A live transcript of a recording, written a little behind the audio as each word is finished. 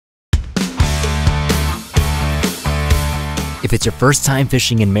If it's your first time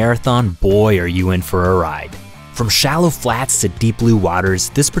fishing in Marathon, boy are you in for a ride. From shallow flats to deep blue waters,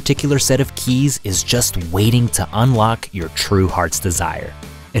 this particular set of keys is just waiting to unlock your true heart's desire.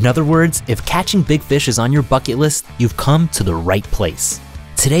 In other words, if catching big fish is on your bucket list, you've come to the right place.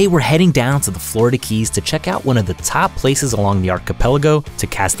 Today we're heading down to the Florida Keys to check out one of the top places along the archipelago to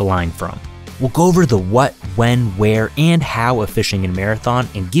cast a line from. We'll go over the what, when, where, and how of fishing in Marathon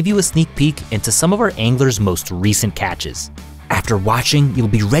and give you a sneak peek into some of our anglers' most recent catches. After watching, you'll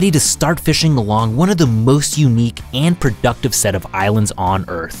be ready to start fishing along one of the most unique and productive set of islands on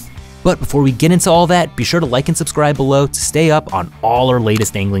Earth. But before we get into all that, be sure to like and subscribe below to stay up on all our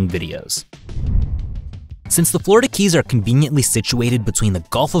latest angling videos. Since the Florida Keys are conveniently situated between the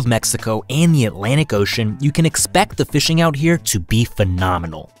Gulf of Mexico and the Atlantic Ocean, you can expect the fishing out here to be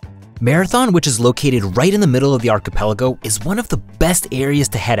phenomenal. Marathon, which is located right in the middle of the archipelago, is one of the best areas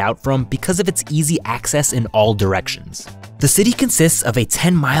to head out from because of its easy access in all directions. The city consists of a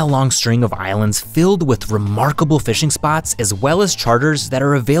 10-mile-long string of islands filled with remarkable fishing spots as well as charters that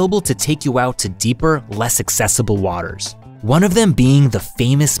are available to take you out to deeper, less accessible waters. One of them being the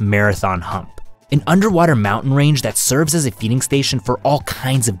famous Marathon Hump, an underwater mountain range that serves as a feeding station for all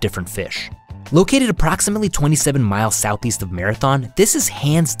kinds of different fish. Located approximately 27 miles southeast of Marathon, this is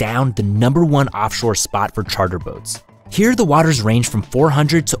hands down the #1 offshore spot for charter boats. Here the waters range from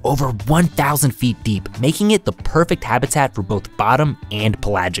 400 to over 1,000 feet deep, making it the perfect habitat for both bottom and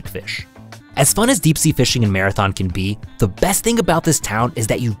pelagic fish. As fun as deep sea fishing in Marathon can be, the best thing about this town is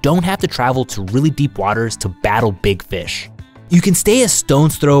that you don't have to travel to really deep waters to battle big fish. You can stay a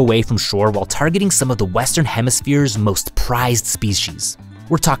stone's throw away from shore while targeting some of the Western Hemisphere's most prized species.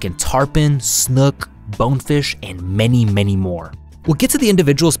 We're talking tarpon, snook, bonefish, and many, many more. We'll get to the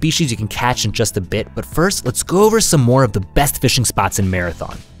individual species you can catch in just a bit, but first, let's go over some more of the best fishing spots in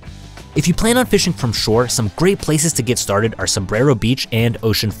Marathon. If you plan on fishing from shore, some great places to get started are Sombrero Beach and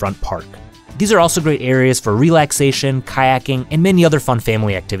Oceanfront Park. These are also great areas for relaxation, kayaking, and many other fun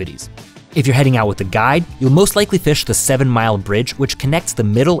family activities. If you're heading out with a guide, you'll most likely fish the 7-mile bridge, which connects the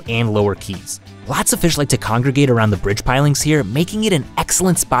middle and lower keys. Lots of fish like to congregate around the bridge pilings here, making it an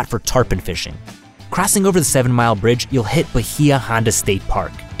excellent spot for tarpon fishing. Crossing over the 7-mile bridge, you'll hit Bahia Honda State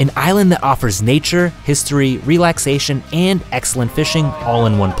Park, an island that offers nature, history, relaxation, and excellent fishing all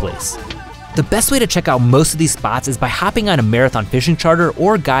in one place. The best way to check out most of these spots is by hopping on a Marathon fishing charter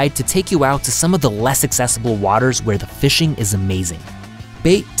or guide to take you out to some of the less accessible waters where the fishing is amazing.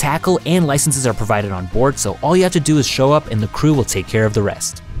 Bait, tackle, and licenses are provided on board, so all you have to do is show up and the crew will take care of the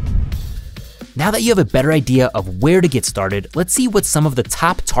rest. Now that you have a better idea of where to get started, let's see what some of the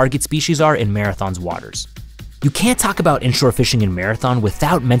top target species are in Marathon's waters. You can't talk about inshore fishing in Marathon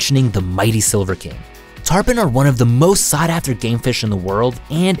without mentioning the mighty Silver King. Tarpon are one of the most sought-after game fish in the world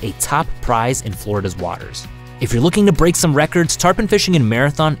and a top prize in Florida's waters. If you're looking to break some records, tarpon fishing in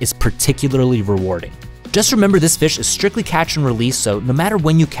Marathon is particularly rewarding. Just remember this fish is strictly catch and release, so no matter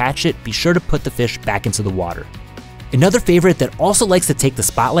when you catch it, be sure to put the fish back into the water. Another favorite that also likes to take the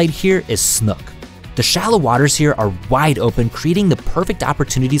spotlight here is snook. The shallow waters here are wide open, creating the perfect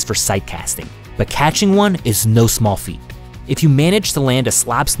opportunities for sight casting, but catching one is no small feat. If you manage to land a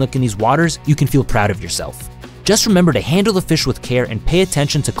slob snook in these waters, you can feel proud of yourself. Just remember to handle the fish with care and pay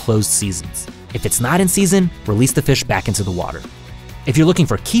attention to closed seasons. If it's not in season, release the fish back into the water. If you're looking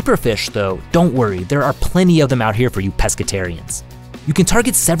for keeper fish though, don't worry, there are plenty of them out here for you pescatarians. You can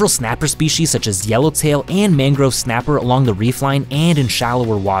target several snapper species such as Yellowtail and Mangrove snapper along the reef line and in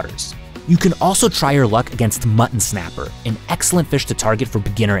shallower waters. You can also try your luck against mutton snapper, an excellent fish to target for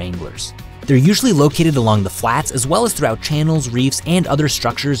beginner anglers. They're usually located along the flats as well as throughout channels, reefs, and other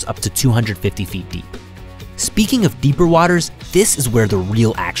structures up to 250 feet deep. Speaking of deeper waters, this is where the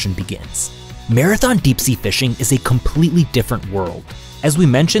real action begins. Marathon deep sea fishing is a completely different world. As we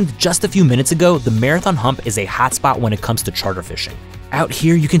mentioned just a few minutes ago, the Marathon Hump is a hotspot when it comes to charter fishing. Out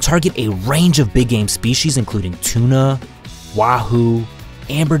here, you can target a range of big game species including tuna, wahoo,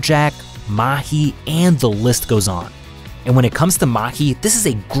 amberjack, mahi, and the list goes on. And when it comes to mahi, this is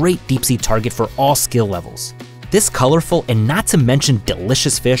a great deep sea target for all skill levels. This colorful and not to mention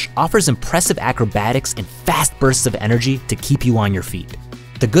delicious fish offers impressive acrobatics and fast bursts of energy to keep you on your feet.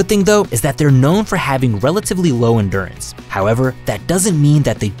 The good thing though is that they're known for having relatively low endurance. However, that doesn't mean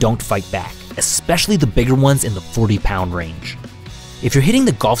that they don't fight back, especially the bigger ones in the 40-pound range. If you're hitting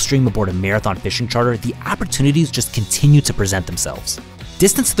the Gulf Stream aboard a Marathon fishing charter, the opportunities just continue to present themselves.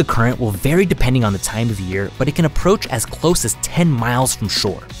 Distance to the current will vary depending on the time of year, but it can approach as close as 10 miles from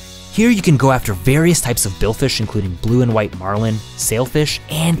shore. Here you can go after various types of billfish including blue and white marlin, sailfish,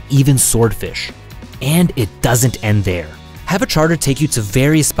 and even swordfish. And it doesn't end there. Have a charter take you to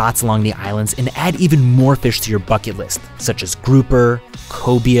various spots along the islands and add even more fish to your bucket list, such as grouper,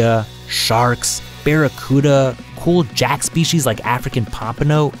 cobia, sharks, barracuda, cool jack species like African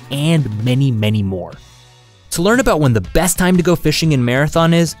pompano, and many, many more. To learn about when the best time to go fishing in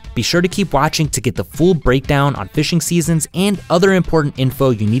Marathon is, be sure to keep watching to get the full breakdown on fishing seasons and other important info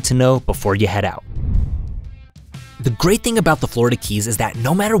you need to know before you head out. The great thing about the Florida Keys is that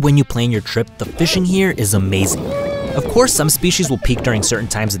no matter when you plan your trip, the fishing here is amazing. Of course, some species will peak during certain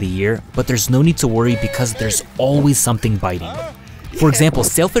times of the year, but there's no need to worry because there's always something biting. For example,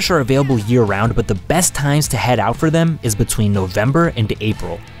 sailfish are available year-round, but the best times to head out for them is between November and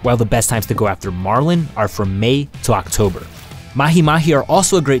April, while the best times to go after marlin are from May to October. Mahi Mahi are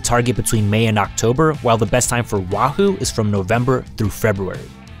also a great target between May and October, while the best time for Wahoo is from November through February.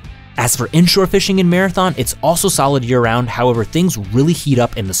 As for inshore fishing in Marathon, it's also solid year-round, however things really heat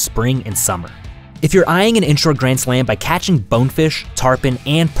up in the spring and summer. If you're eyeing an inshore Grand Slam by catching bonefish, tarpon,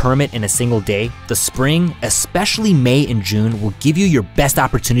 and permit in a single day, the spring, especially May and June, will give you your best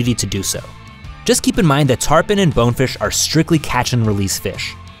opportunity to do so. Just keep in mind that tarpon and bonefish are strictly catch and release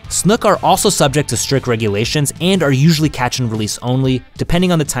fish. Snook are also subject to strict regulations and are usually catch and release only,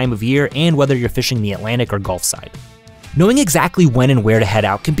 depending on the time of year and whether you're fishing the Atlantic or Gulf side. Knowing exactly when and where to head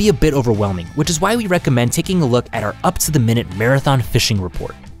out can be a bit overwhelming, which is why we recommend taking a look at our up-to-the-minute Marathon fishing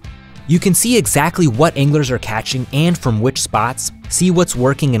report. You can see exactly what anglers are catching and from which spots, see what's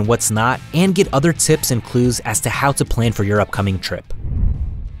working and what's not, and get other tips and clues as to how to plan for your upcoming trip.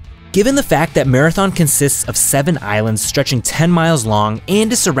 Given the fact that Marathon consists of 7 islands stretching 10 miles long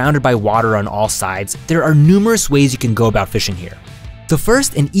and is surrounded by water on all sides, there are numerous ways you can go about fishing here. The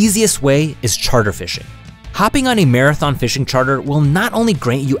first and easiest way is charter fishing. Hopping on a Marathon fishing charter will not only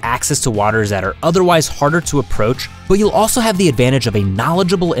grant you access to waters that are otherwise harder to approach, but you'll also have the advantage of a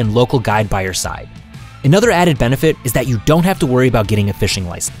knowledgeable and local guide by your side. Another added benefit is that you don't have to worry about getting a fishing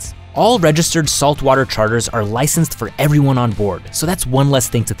license. All registered saltwater charters are licensed for everyone on board, so that's one less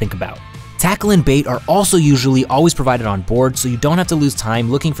thing to think about. Tackle and bait are also usually always provided on board, so you don't have to lose time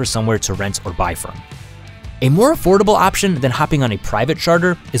looking for somewhere to rent or buy from. A more affordable option than hopping on a private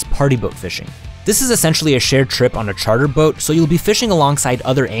charter is party boat fishing. This is essentially a shared trip on a charter boat, so you'll be fishing alongside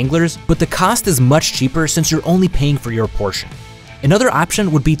other anglers, but the cost is much cheaper since you're only paying for your portion. Another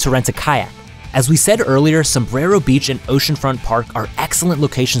option would be to rent a kayak. As we said earlier, Sombrero Beach and Oceanfront Park are excellent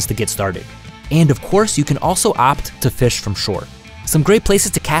locations to get started. And of course, you can also opt to fish from shore. Some great places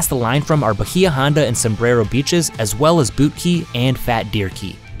to cast the line from are Bahia Honda and Sombrero Beaches, as well as Boot Key and Fat Deer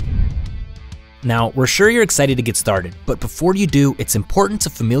Key. Now, we're sure you're excited to get started, but before you do, it's important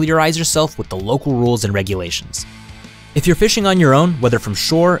to familiarize yourself with the local rules and regulations. If you're fishing on your own, whether from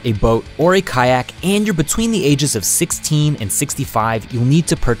shore, a boat, or a kayak, and you're between the ages of 16 and 65, you'll need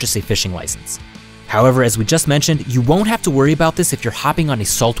to purchase a fishing license. However, as we just mentioned, you won't have to worry about this if you're hopping on a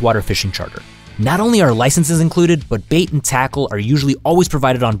saltwater fishing charter. Not only are licenses included, but bait and tackle are usually always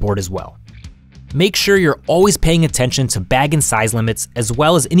provided on board as well. Make sure you're always paying attention to bag and size limits, as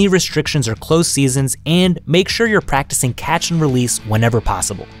well as any restrictions or closed seasons, and make sure you're practicing catch and release whenever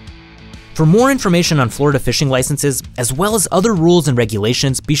possible. For more information on Florida fishing licenses, as well as other rules and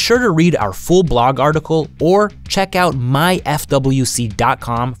regulations, be sure to read our full blog article or check out myfwc.com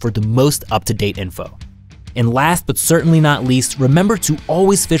for the most up-to-date info. And last but certainly not least, remember to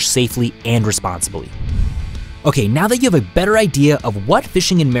always fish safely and responsibly. Okay, now that you have a better idea of what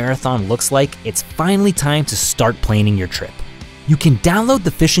fishing in Marathon looks like, it's finally time to start planning your trip. You can download the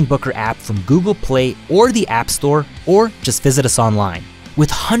FishingBooker app from Google Play or the App Store, or just visit us online.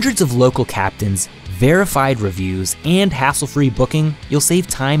 With hundreds of local captains, verified reviews, and hassle-free booking, you'll save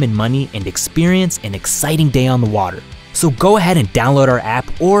time and money and experience an exciting day on the water. So go ahead and download our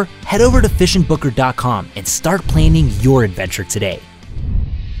app or head over to fishingbooker.com and start planning your adventure today.